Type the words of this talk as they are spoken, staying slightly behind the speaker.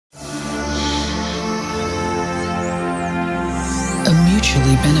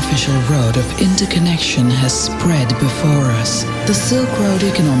mutually beneficial road of interconnection has spread before us. The Silk Road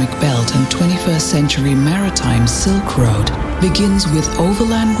Economic Belt and 21st Century Maritime Silk Road begins with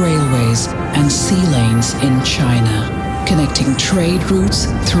overland railways and sea lanes in China, connecting trade routes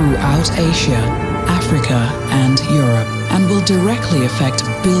throughout Asia, Africa, and Europe, and will directly affect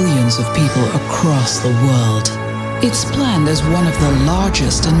billions of people across the world. It's planned as one of the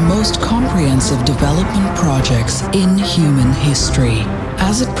largest and most comprehensive development projects in human history.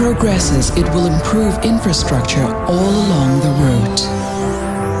 As it progresses, it will improve infrastructure all along the route.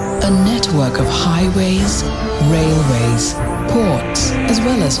 A network of highways, railways, ports, as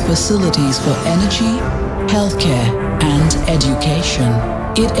well as facilities for energy, healthcare, and education.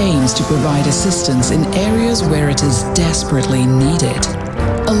 It aims to provide assistance in areas where it is desperately needed,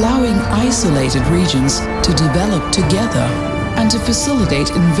 allowing isolated regions to develop together and to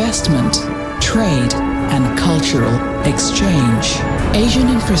facilitate investment, trade, and cultural exchange. Asian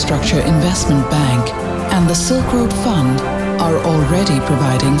Infrastructure Investment Bank and the Silk Road Fund are already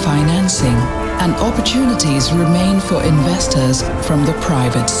providing financing, and opportunities remain for investors from the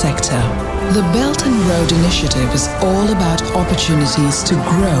private sector. The Belt and Road Initiative is all about opportunities to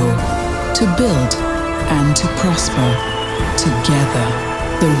grow, to build, and to prosper together.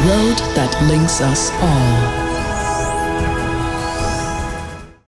 The road that links us all.